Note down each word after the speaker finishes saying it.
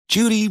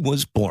Judy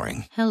was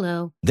boring.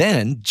 Hello.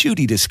 Then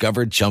Judy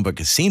discovered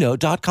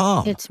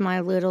ChumbaCasino.com. It's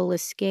my little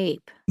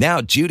escape. Now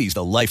Judy's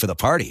the life of the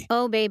party.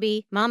 Oh,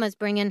 baby, mama's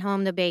bringing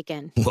home the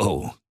bacon.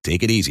 Whoa,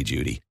 take it easy,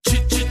 Judy.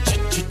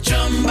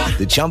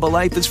 The Chumba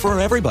life is for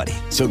everybody.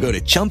 So go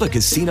to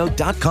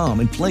ChumbaCasino.com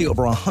and play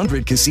over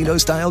 100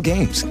 casino-style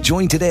games.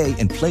 Join today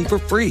and play for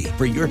free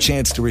for your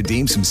chance to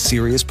redeem some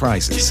serious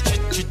prizes.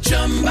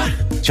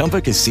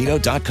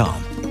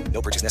 ChumbaCasino.com.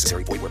 No purchase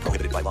necessary. Void where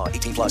prohibited by law.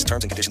 18 plus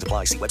terms and conditions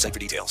apply. See website for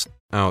details.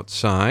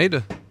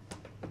 Outside.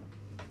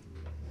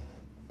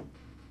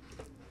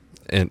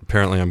 And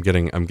apparently I'm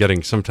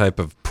getting some type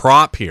of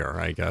prop here,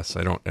 I guess.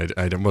 I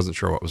wasn't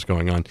sure what was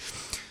going on.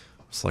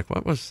 It's like,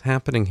 what was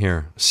happening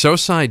here?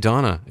 Sosai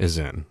Donna is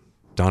in.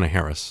 Donna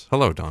Harris.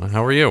 Hello, Donna.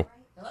 How are you?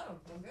 Hello.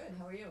 I'm good.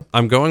 How are you?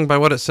 I'm going by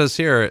what it says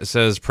here. It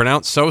says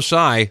pronounce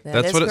Sosai.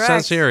 That's what it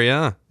says here.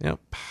 Yeah. Yep.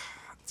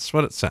 That's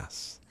what it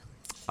says.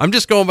 I'm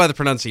just going by the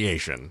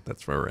pronunciation.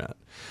 That's where we're at.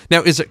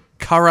 Now, is it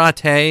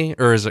karate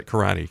or is it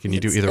karate? Can you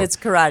do either? It's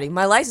karate.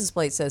 My license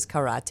plate says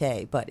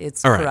karate, but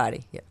it's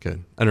karate. Yeah.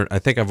 Good. I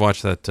think I've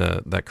watched that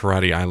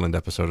Karate Island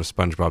episode of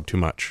SpongeBob too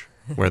much,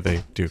 where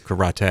they do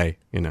karate.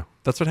 You know,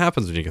 that's what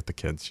happens when you get the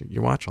kids.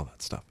 You watch all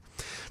that stuff.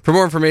 For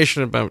more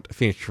information about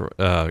Phoenix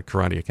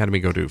Karate Academy,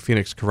 go to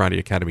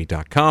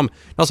phoenixkarateacademy.com.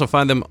 Also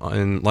find them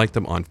and like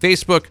them on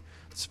Facebook.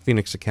 It's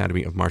Phoenix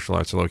Academy of Martial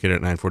Arts, located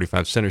at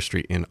 945 Center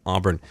Street in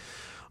Auburn.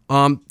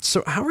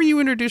 So how were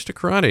you introduced to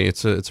karate?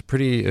 It's a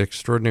pretty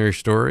extraordinary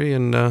story,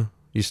 and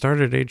you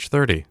started at age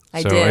 30.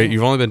 I did.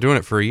 You've only been doing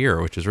it for a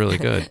year, which is really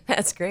good.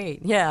 That's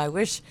great. Yeah, I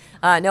wish.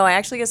 No, I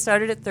actually got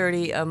started at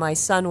 30. My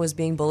son was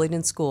being bullied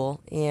in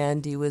school,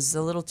 and he was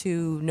a little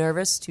too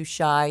nervous, too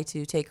shy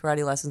to take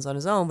karate lessons on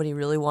his own, but he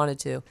really wanted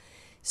to.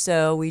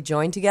 So we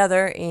joined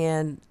together,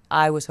 and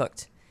I was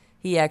hooked.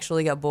 He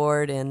actually got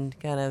bored and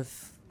kind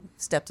of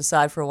stepped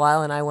aside for a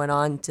while, and I went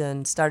on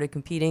and started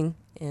competing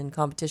in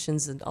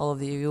competitions in all of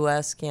the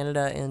U.S.,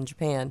 Canada, and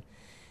Japan,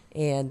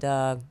 and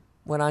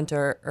went on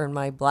to earn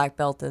my black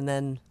belt, and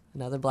then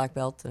another black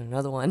belt, and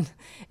another one,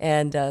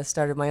 and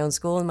started my own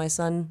school, and my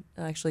son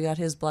actually got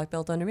his black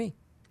belt under me.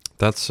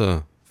 That's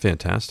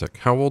fantastic.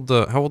 How old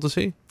is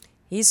he?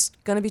 He's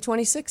going to be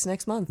 26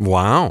 next month.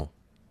 Wow.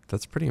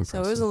 That's pretty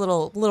impressive. So it was a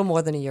little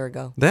more than a year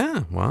ago.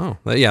 Yeah, wow.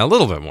 Yeah, a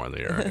little bit more than a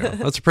year ago.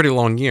 That's a pretty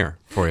long year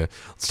for you.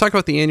 Let's talk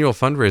about the annual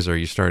fundraiser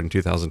you started in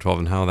 2012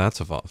 and how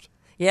that's evolved.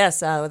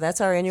 Yes,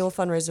 that's our annual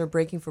fundraiser,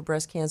 Breaking for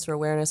Breast Cancer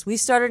Awareness. We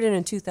started it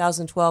in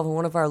 2012, and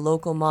one of our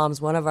local moms,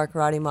 one of our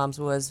karate moms,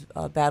 was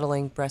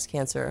battling breast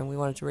cancer, and we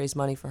wanted to raise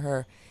money for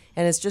her.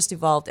 And it's just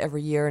evolved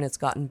every year, and it's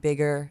gotten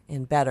bigger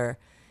and better.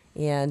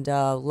 And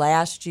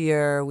last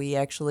year, we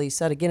actually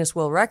set a Guinness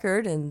World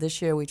Record, and this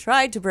year we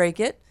tried to break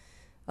it.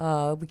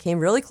 We came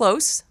really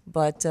close,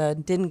 but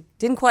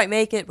didn't quite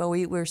make it. But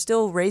we're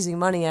still raising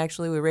money,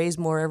 actually. We raise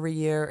more every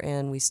year,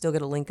 and we still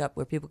get a link up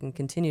where people can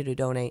continue to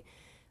donate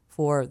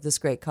for this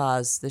great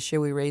cause. This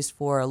year we raised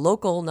for a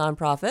local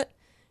nonprofit,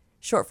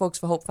 Short Folks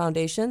for Hope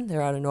Foundation.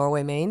 They're out of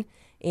Norway, Maine.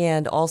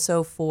 And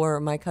also for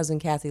my cousin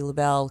Kathy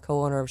LaBelle,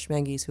 co-owner of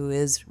Schmengi's, who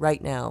is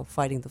right now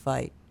fighting the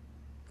fight.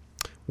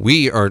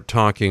 We are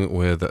talking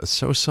with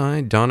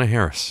Sosai Donna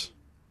Harris.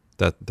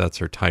 That's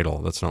her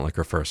title. That's not like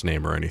her first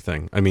name or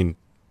anything. I mean,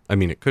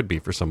 it could be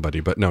for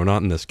somebody, but no,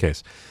 not in this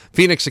case.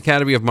 Phoenix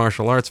Academy of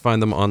Martial Arts.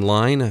 Find them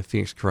online,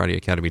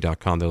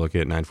 phoenixkarateacademy.com. They're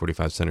located at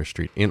 945 Center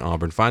Street in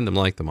Auburn. Find them,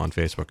 like them on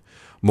Facebook.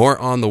 More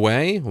on the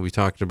way. We'll be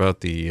talking about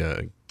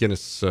the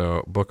Guinness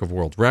Book of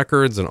World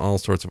Records and all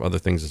sorts of other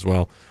things as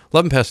well.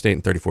 11 past 8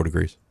 and 34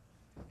 degrees.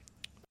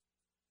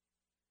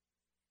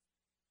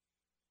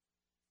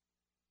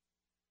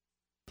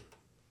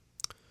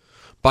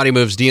 Body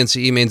Moves,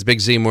 DNCE, Maine's Big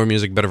Z, more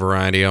music, better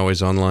variety,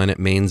 always online at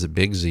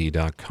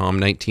mainsbigz.com.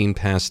 19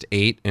 past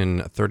 8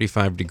 and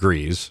 35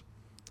 degrees.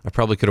 I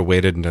probably could have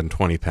waited and done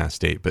 20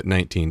 past 8, but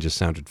 19 just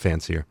sounded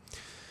fancier.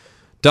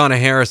 Donna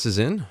Harris is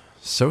in.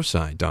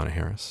 Sosai Donna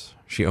Harris.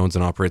 She owns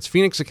and operates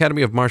Phoenix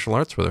Academy of Martial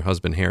Arts with her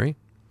husband, Harry.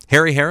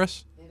 Harry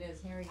Harris? It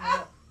is Harry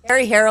Harold.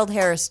 Harry Harold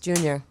Harris,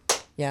 Jr.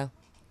 Yeah.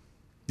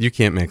 You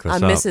can't make this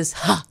up. I'm Mrs.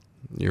 Ha.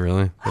 You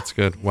really? That's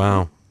good.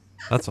 Wow.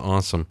 That's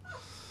awesome.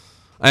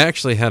 I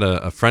actually had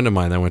a friend of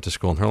mine that went to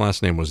school, and her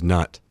last name was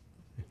Nutt.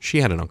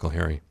 She had an Uncle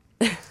Harry.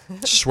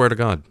 Swear to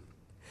God.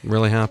 It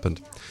really happened.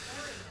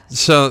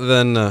 So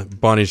then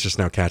Bonnie's just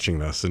now catching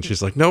this, and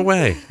she's like, no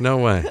way, no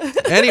way.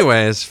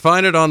 Anyways,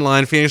 find it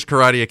online,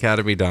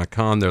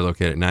 phoenixkarateacademy.com. They're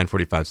located at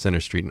 945 Center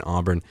Street in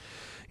Auburn.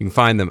 You can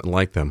find them and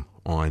like them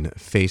on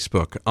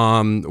Facebook.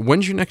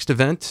 When's your next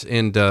event?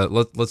 And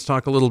let's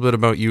talk a little bit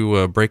about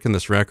you breaking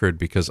this record,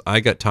 because I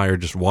got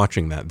tired just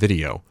watching that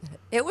video.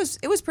 It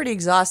was pretty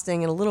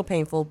exhausting and a little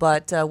painful,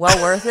 but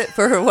well worth it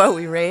for what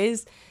we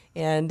raised.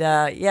 And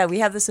we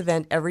have this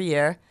event every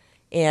year.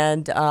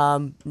 And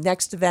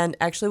next event,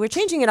 actually, we're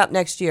changing it up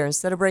next year.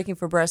 Instead of breaking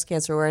for breast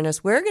cancer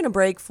awareness, we're going to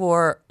break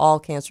for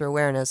all cancer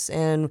awareness.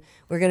 And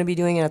we're going to be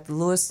doing it at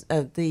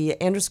the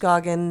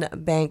Androscoggin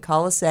Bank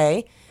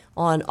Colisée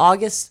on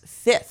August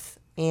 5th.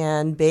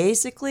 And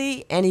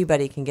basically,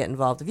 anybody can get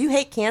involved. If you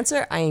hate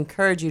cancer, I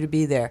encourage you to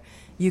be there.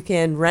 You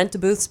can rent a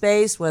booth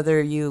space, whether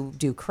you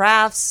do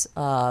crafts,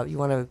 you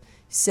want to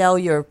sell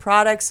your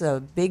products, a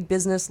big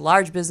business,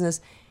 large business,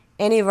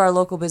 any of our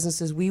local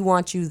businesses, we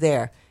want you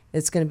there.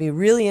 It's going to be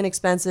really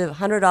inexpensive,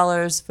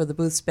 $100 for the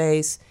booth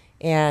space.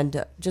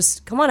 And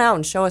just come on out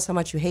and show us how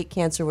much you hate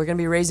cancer. We're going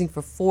to be raising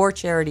for 4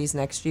 charities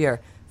next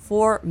year,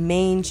 4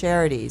 main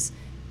charities.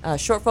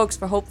 Short Folks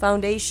for Hope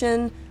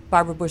Foundation,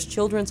 Barbara Bush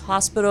Children's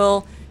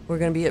Hospital. We're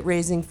going to be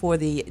raising for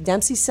the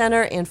Dempsey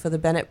Center and for the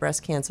Bennett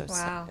Breast Cancer.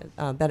 Wow.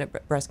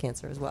 Bennett Breast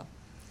Cancer as well.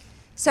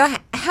 So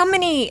how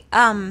many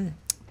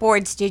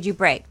boards did you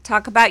break?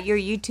 Talk about your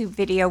YouTube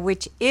video,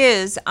 which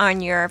is on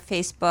your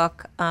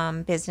Facebook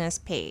business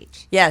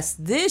page. Yes,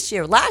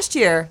 last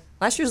year's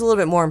a little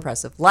bit more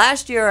impressive.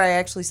 Last year, I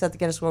actually set the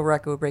Guinness World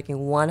Record with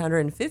breaking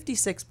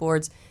 156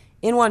 boards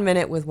in 1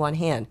 minute with one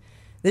hand.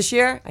 This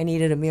year, I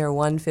needed a mere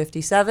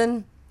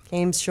 157,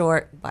 came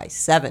short by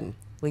 7.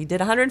 We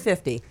did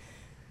 150,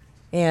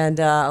 and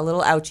a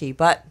little ouchy,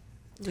 but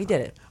we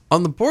did it.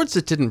 On the boards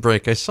that didn't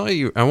break, I saw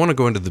you. I want to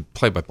go into the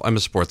play-by-play. I'm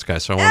a sports guy,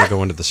 so I want to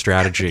go into the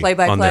strategy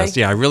on this.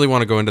 Yeah, I really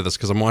want to go into this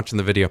because I'm watching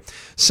the video.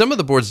 Some of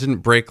the boards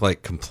didn't break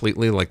like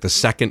completely, like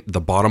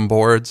the bottom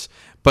boards,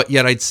 but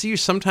yet I'd see you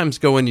sometimes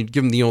go and you'd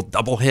give them the old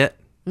double hit.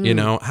 You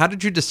know, how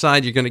did you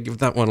decide you're going to give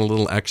that one a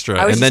little extra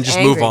and then just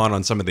move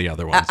on some of the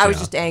other ones? I was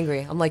just angry.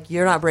 I'm like,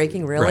 you're not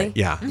breaking, really? Right.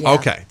 Yeah.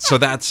 Okay. So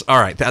that's all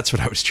right. That's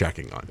what I was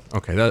checking on.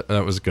 Okay.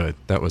 That was good.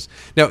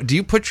 Now, do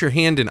you put your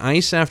hand in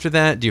ice after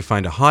that? Do you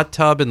find a hot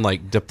tub and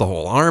like dip the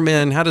whole arm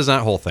in? How does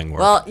that whole thing work?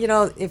 Well,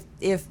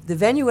 if the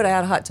venue would have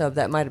had a hot tub,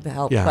 that might have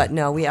helped. Yeah. But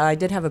no, I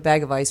did have a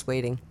bag of ice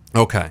waiting.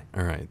 Okay.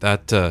 All right.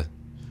 That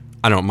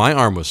I don't know. My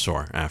arm was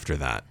sore after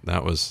that.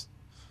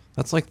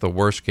 That's like the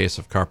worst case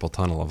of carpal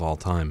tunnel of all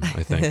time,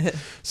 I think.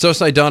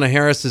 Sosai Donna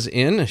Harris is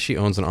in. She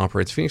owns and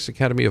operates Phoenix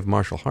Academy of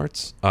Martial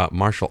Arts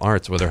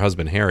with her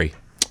husband, Harry.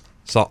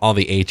 So all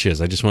the H's.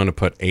 I just want to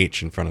put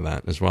H in front of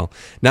that as well.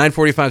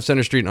 945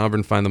 Center Street in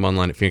Auburn. Find them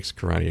online at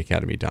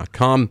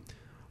phoenixkarateacademy.com.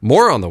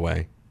 More on the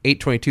way.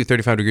 822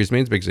 35 degrees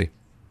Maine's Big Z.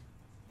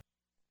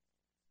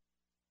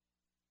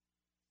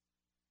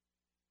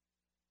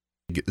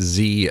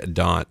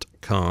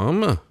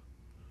 Z.com.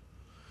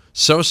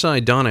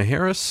 Sosai Donna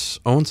Harris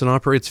owns and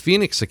operates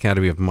Phoenix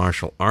Academy of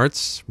Martial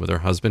Arts with her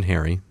husband,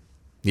 Harry.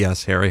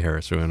 Yes, Harry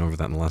Harris. We went over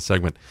that in the last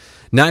segment.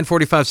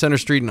 945 Center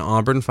Street in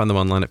Auburn. Find them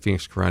online at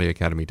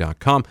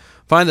phoenixkarateacademy.com.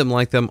 Find them,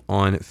 like them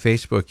on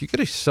Facebook. You get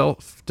a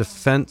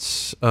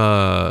self-defense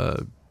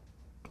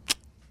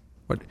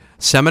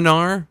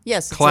seminar,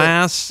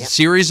 class,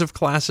 series of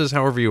classes,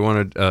 however you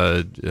want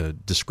to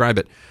describe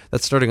it.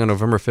 That's starting on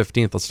November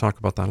 15th. Let's talk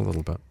about that a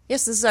little bit.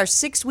 Yes, this is our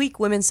 6-week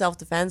women's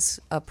self-defense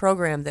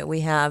program that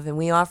we have, and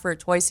we offer it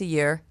twice a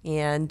year,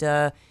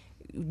 and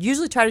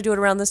usually try to do it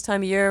around this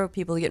time of year.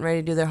 People are getting ready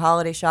to do their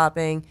holiday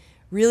shopping.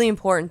 Really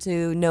important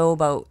to know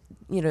about,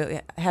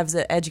 have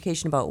the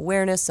education about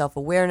awareness,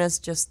 self-awareness,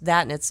 just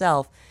that in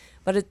itself.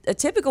 But a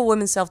typical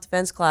women's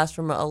self-defense class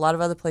from a lot of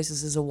other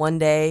places is a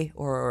 1-day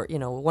or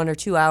 1 or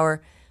 2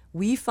 hour.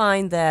 We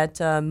find that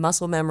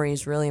muscle memory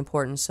is really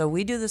important. So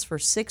we do this for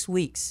 6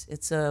 weeks.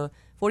 It's a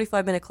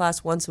 45-minute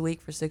class once a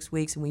week for 6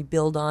 weeks, and we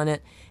build on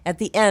it. At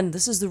the end,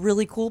 this is the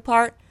really cool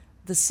part,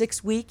 the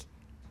 6-week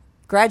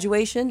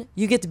graduation,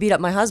 you get to beat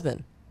up my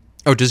husband.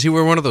 Oh, does he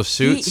wear one of those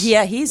suits?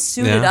 He's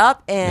suited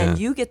up, and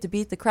you get to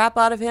beat the crap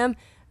out of him.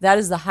 That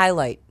is the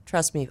highlight.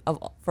 Trust me,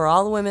 for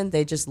all the women,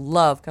 they just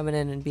love coming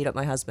in and beat up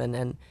my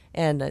husband,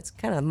 and it's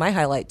kind of my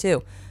highlight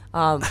too.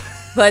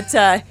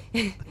 But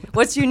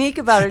what's unique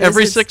about it is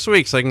every 6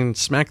 weeks I can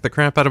smack the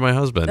crap out of my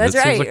husband. That's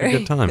right. Seems like a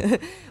good time.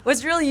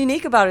 What's really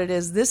unique about it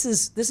is this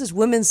is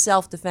women's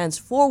self-defense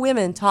for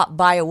women taught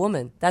by a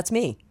woman. That's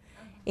me.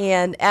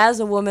 And as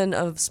a woman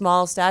of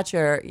small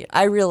stature,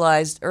 I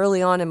realized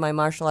early on in my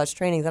martial arts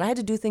training that I had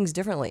to do things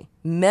differently.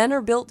 Men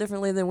are built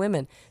differently than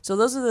women. So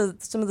those are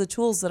some of the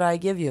tools that I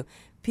give you.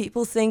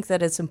 People think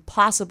that it's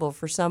impossible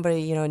for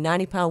somebody, a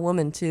 90-pound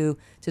woman to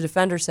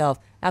defend herself.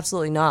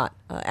 Absolutely not.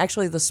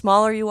 Actually, the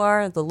smaller you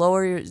are,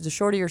 the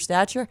shorter your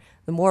stature,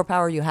 the more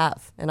power you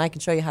have. And I can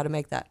show you how to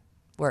make that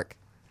work.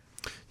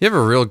 You have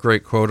a real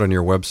great quote on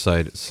your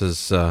website. It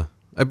says,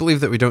 I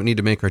believe that we don't need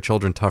to make our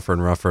children tougher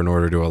and rougher in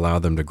order to allow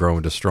them to grow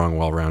into strong,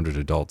 well-rounded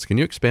adults. Can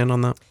you expand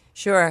on that?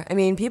 Sure. I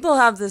mean, people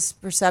have this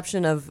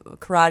perception of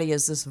karate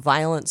as this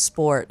violent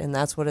sport, and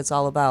that's what it's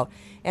all about.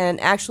 And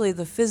actually,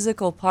 the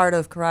physical part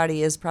of karate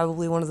is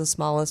probably one of the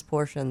smallest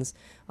portions.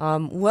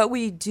 What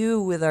we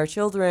do with our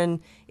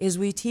children is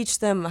we teach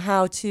them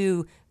how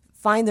to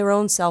find their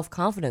own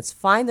self-confidence,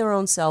 find their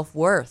own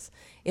self-worth.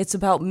 It's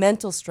about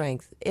mental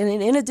strength, and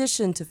in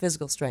addition to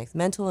physical strength,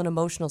 mental and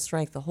emotional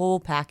strength, the whole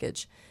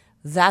package.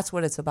 That's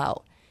what it's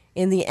about.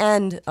 In the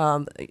end,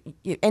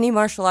 any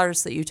martial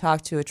artist that you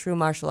talk to, a true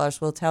martial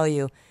artist, will tell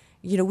you,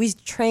 we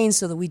train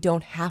so that we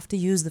don't have to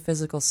use the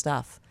physical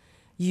stuff.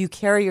 You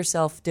carry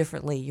yourself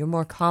differently. You're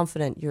more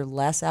confident. You're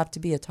less apt to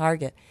be a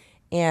target.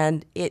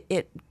 And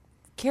it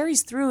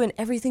carries through in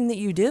everything that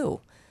you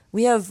do.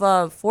 We have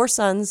 4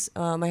 sons,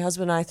 my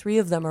husband and I, 3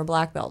 of them are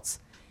black belts.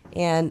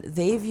 And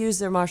they've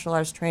used their martial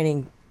arts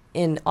training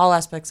in all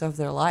aspects of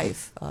their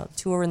life.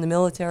 Two are in the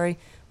military,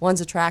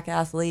 one's a track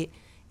athlete,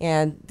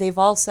 and they've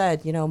all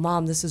said,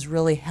 Mom, this has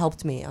really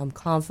helped me. I'm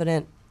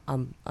confident.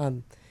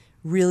 I'm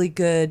really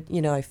good.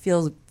 I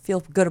feel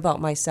good about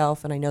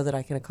myself, and I know that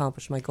I can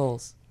accomplish my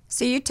goals.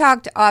 So you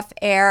talked off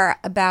air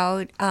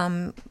about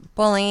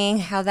bullying,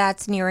 how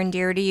that's near and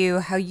dear to you,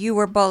 how you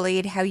were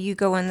bullied, how you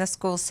go in the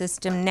school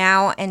system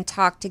now and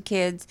talk to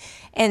kids,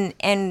 and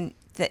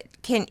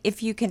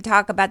if you can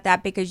talk about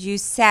that, because you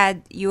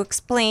said you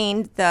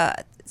explained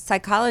the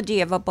psychology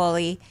of a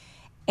bully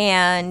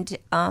and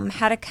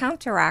how to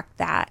counteract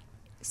that.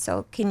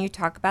 So can you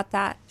talk about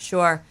that?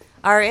 Sure.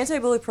 Our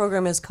anti-bully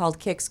program is called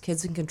KICS,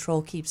 Kids in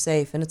Control, Keep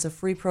Safe, and it's a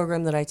free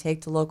program that I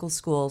take to local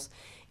schools.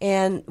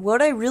 And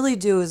what I really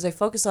do is I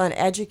focus on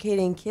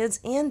educating kids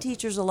and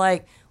teachers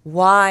alike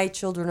why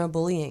children are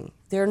bullying.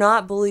 They're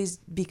not bullies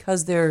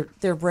because they're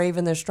brave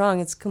and they're strong.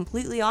 It's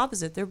completely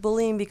opposite. They're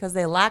bullying because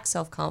they lack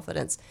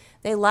self-confidence.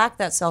 They lack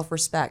that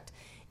self-respect.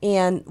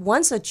 And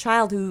once a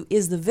child who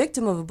is the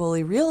victim of a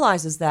bully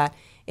realizes that,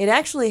 it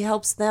actually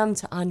helps them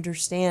to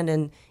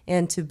understand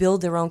and to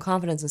build their own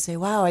confidence and say,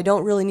 wow, I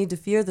don't really need to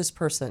fear this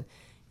person.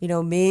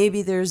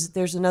 Maybe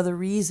there's another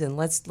reason.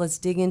 Let's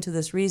dig into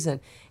this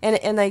reason.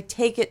 And I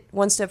take it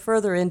one step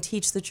further and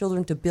teach the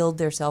children to build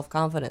their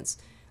self-confidence.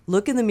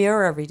 Look in the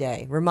mirror every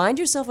day. Remind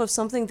yourself of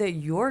something that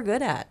you're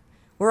good at.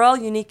 We're all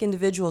unique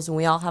individuals and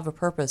we all have a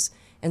purpose.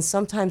 And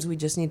sometimes we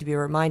just need to be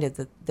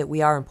reminded that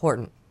we are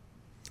important.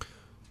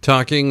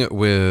 Talking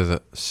with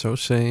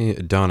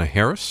Sosai Donna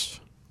Harris,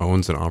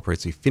 owns and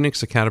operates the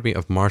Phoenix Academy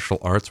of Martial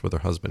Arts with her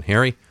husband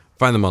Harry.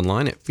 Find them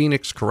online at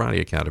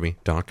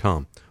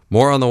phoenixkarateacademy.com.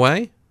 More on the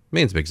way.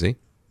 Maine's Big Z.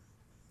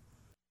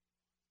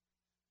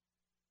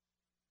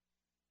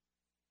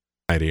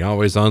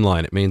 Always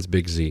online at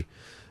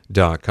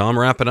mainsbigz.com.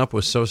 Wrapping up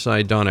with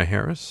Sosai Donna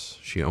Harris.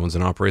 She owns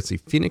and operates the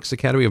Phoenix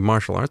Academy of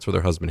Martial Arts with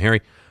her husband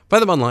Harry.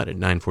 Find them online at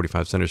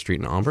 945 Center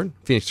Street in Auburn.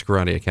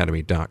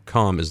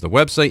 phoenixkarateacademy.com is the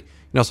website.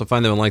 You can also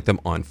find them and like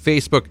them on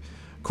Facebook.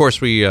 Of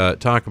course, we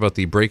talk about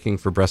the Breaking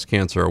for Breast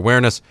Cancer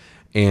Awareness,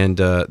 and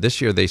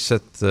this year they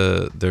set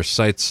their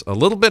sights a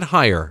little bit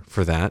higher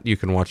for that. You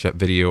can watch that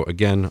video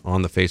again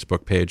on the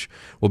Facebook page.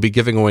 We'll be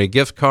giving away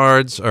gift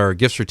cards or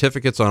gift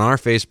certificates on our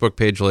Facebook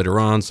page later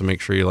on, so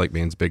make sure you like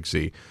Maine's Big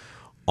Z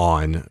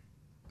on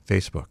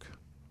Facebook.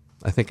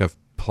 I think I've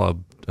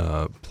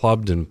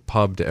plugged and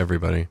pubbed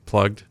everybody.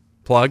 Plugged?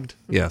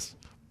 Yes.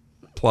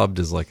 Plugged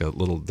is like a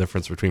little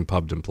difference between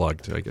pubbed and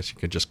plugged. I guess you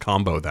could just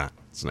combo that.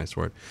 It's a nice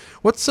word.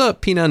 What's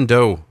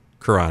Pinando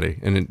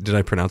karate? And did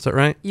I pronounce that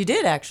right? You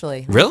did,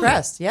 actually. I'm really?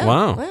 Impressed. Yeah.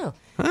 Wow.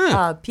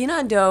 Huh.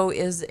 Pinando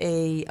is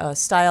a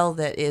style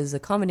that is a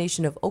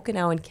combination of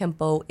Okinawan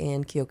Kempo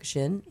and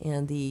Kyokushin.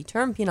 And the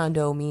term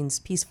Pinando means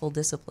peaceful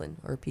discipline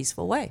or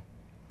peaceful way.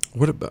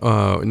 What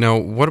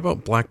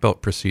about black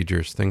belt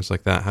procedures, things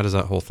like that? How does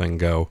that whole thing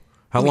go?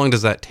 How long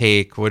does that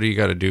take? What do you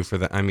got to do for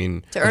that? I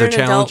mean, to are there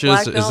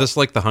challenges? Is this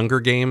like the Hunger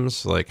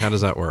Games? Like, how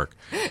does that work?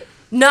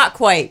 Not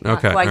quite. Not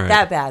quite right.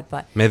 That bad,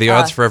 but may the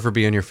odds forever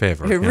be in your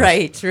favor.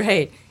 Yes.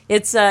 Right.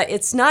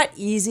 It's not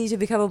easy to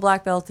become a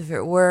black belt. If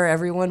it were,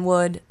 everyone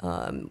would.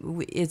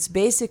 It's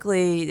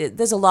basically,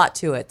 there's a lot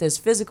to it. There's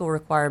physical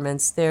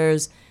requirements.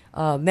 There's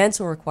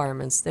mental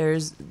requirements.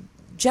 There's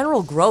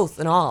general growth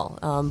and all.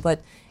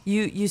 But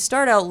you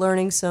start out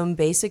learning some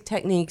basic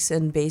techniques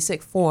and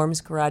basic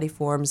forms, karate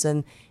forms,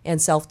 and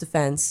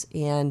self-defense.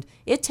 And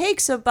it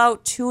takes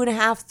about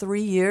 2.5,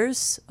 3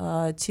 years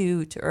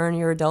to earn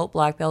your adult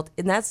black belt.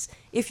 And that's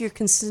if you're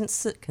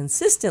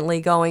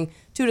consistently going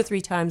 2 to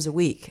 3 times a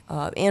week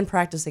and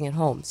practicing at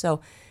home. So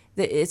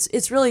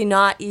it's really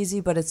not easy,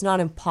 but it's not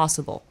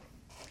impossible.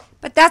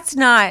 But that's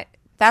not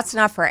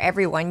for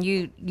everyone.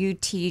 You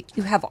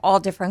have all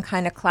different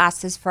kind of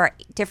classes for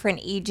different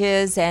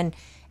ages, and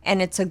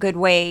it's a good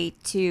way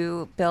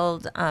to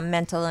build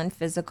mental and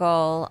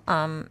physical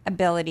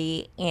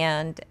ability,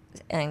 and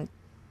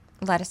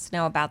let us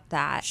know about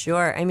that.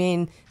 Sure. I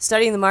mean,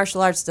 studying the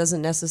martial arts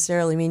doesn't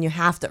necessarily mean you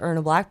have to earn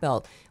a black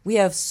belt. We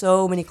have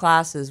so many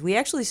classes. We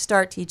actually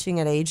start teaching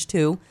at age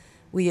 2.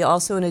 We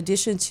also, in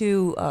addition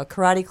to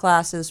karate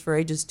classes for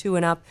ages 2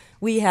 and up,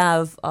 we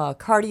have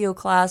cardio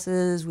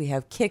classes, we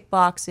have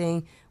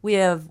kickboxing, we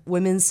have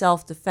women's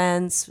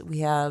self-defense, we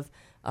have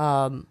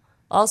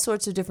all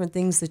sorts of different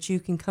things that you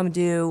can come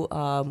do.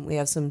 We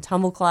have some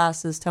tumble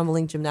classes,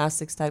 tumbling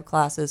gymnastics type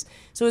classes.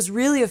 So it's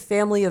really a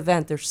family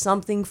event. There's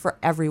something for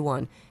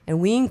everyone. And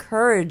we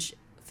encourage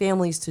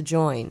families to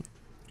join.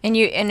 And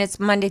it's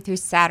Monday through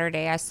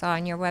Saturday, I saw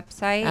on your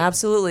website.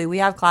 Absolutely. We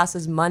have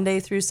classes Monday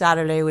through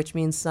Saturday, which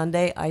means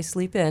Sunday I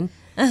sleep in.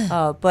 We have.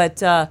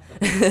 I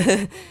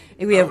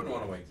wouldn't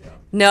want to wake you up.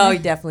 No, you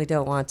definitely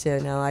don't want to.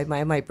 No, I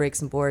might break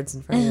some boards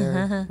in front of you,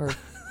 or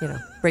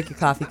break your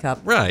coffee cup.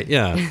 Right.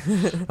 Yeah.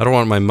 I don't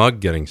want my mug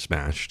getting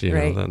smashed.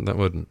 Right. That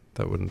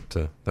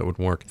wouldn't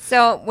work.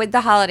 So with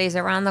the holidays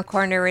around the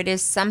corner, it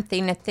is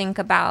something to think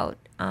about.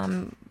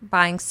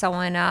 Buying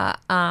someone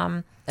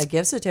a A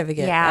gift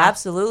certificate. Yeah.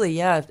 Absolutely.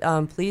 Yeah.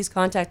 Please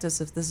contact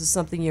us if this is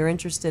something you're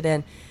interested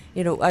in.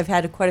 You know, I've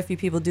had quite a few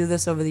people do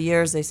this over the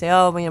years. They say,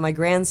 oh, you know, my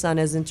grandson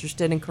is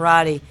interested in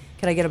karate.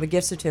 Can I get him a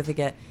gift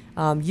certificate?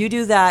 You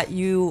do that.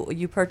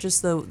 You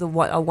purchase a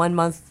 1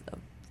 month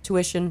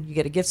tuition. You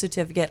get a gift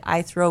certificate.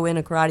 I throw in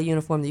a karate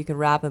uniform that you can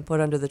wrap and put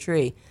under the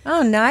tree.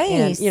 Oh, nice.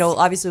 And, you know,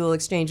 obviously we'll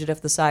exchange it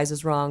if the size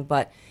is wrong,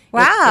 but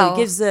Wow.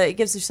 it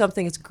gives you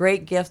something. It's a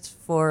great gift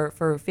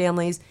for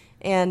families.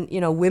 And, you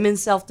know,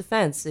 women's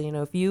self-defense. You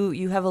know, if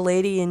you have a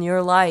lady in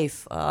your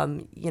life,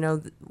 you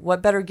know,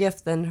 what better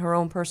gift than her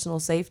own personal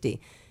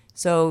safety?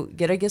 So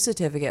get a gift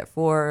certificate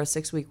for a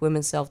 6-week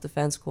women's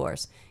self-defense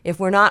course. If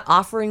we're not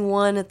offering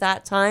one at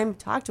that time,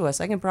 talk to us.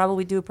 I can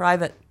probably do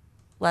private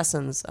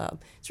lessons.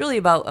 It's really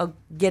about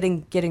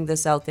getting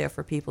this out there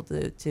for people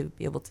to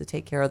be able to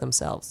take care of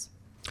themselves.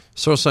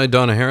 Sosai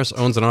Donna Harris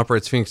owns and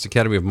operates Phoenix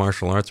Academy of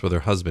Martial Arts with her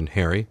husband,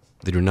 Harry.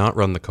 They do not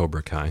run the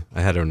Cobra Kai.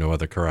 I had no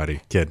other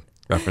Karate Kid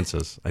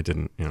references. I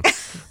didn't, you know.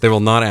 They will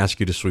not ask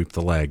you to sweep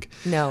the leg.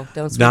 No,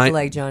 don't sweep the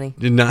leg, Johnny.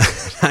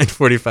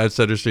 945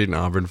 Center Street in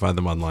Auburn. Find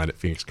them online at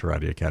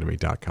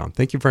phoenixkarateacademy.com.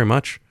 Thank you very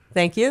much.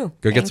 Thank you.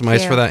 Go get some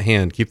ice for that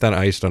hand. Keep that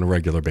iced on a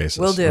regular basis.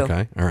 Will do.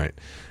 Okay? All right.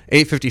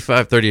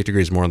 8:55, 38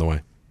 degrees, more on the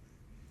way.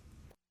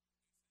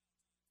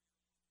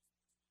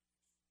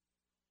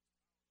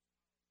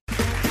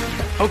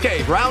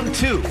 Okay, round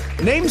 2.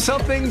 Name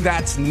something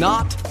that's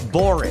not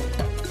boring.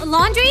 A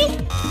laundry?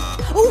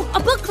 Ooh, a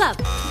book club.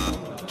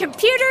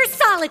 Computer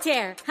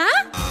solitaire,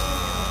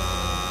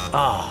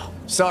 huh?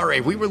 Sorry,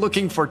 we were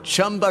looking for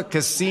Chumba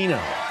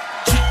Casino.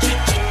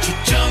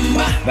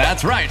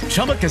 That's right.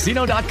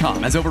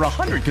 ChumbaCasino.com has over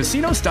 100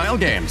 casino-style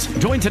games.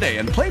 Join today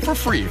and play for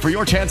free for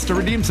your chance to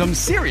redeem some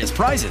serious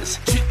prizes.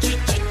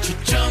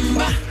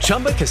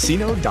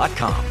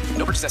 ChumbaCasino.com.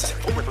 No purchase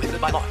necessary. Void where prohibited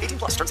by law.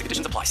 18+ terms and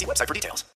conditions apply. See website for details.